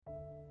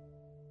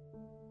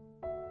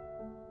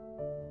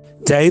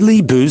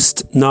Daily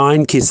Boost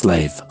 9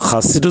 Kislev,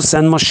 Chassidus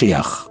and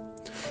Moshiach.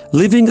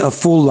 Living a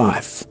full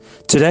life.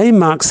 Today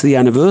marks the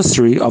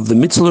anniversary of the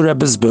Mitzvah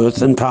Rebbe's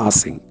birth and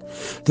passing.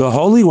 The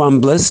Holy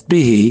One, blessed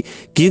be He,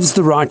 gives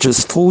the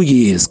righteous full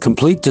years,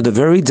 complete to the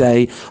very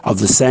day of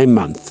the same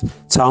month.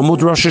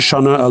 Talmud Rosh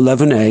Hashanah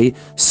 11a,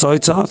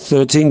 Sota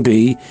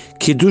 13b,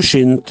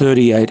 Kiddushin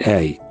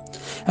 38a.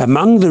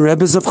 Among the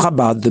Rebbes of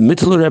Chabad, the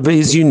Mitzvah Rebbe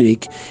is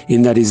unique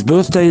in that his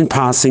birthday and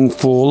passing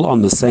fall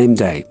on the same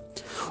day.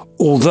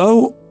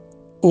 Although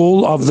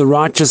all of the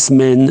righteous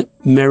men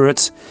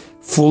merit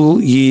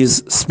full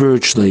years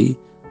spiritually,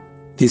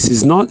 this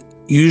is not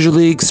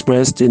usually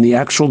expressed in the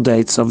actual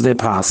dates of their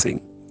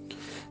passing.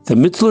 The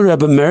Mitzvah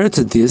Rebbe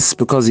merited this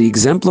because he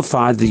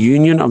exemplified the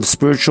union of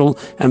spiritual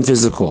and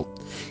physical.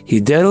 He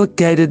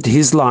dedicated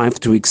his life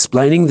to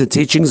explaining the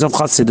teachings of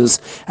Chassidus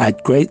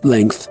at great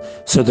length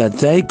so that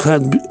they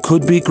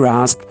could be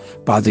grasped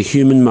by the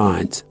human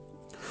mind.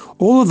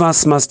 All of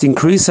us must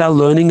increase our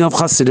learning of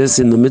Chassidus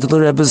in the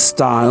Mitzvah Rebbe's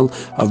style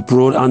of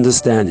broad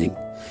understanding.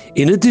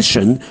 In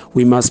addition,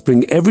 we must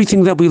bring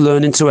everything that we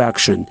learn into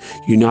action,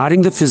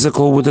 uniting the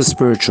physical with the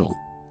spiritual.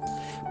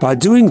 By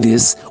doing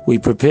this, we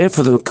prepare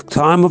for the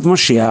time of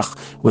Moshiach,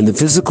 when the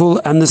physical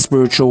and the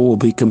spiritual will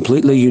be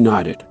completely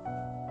united.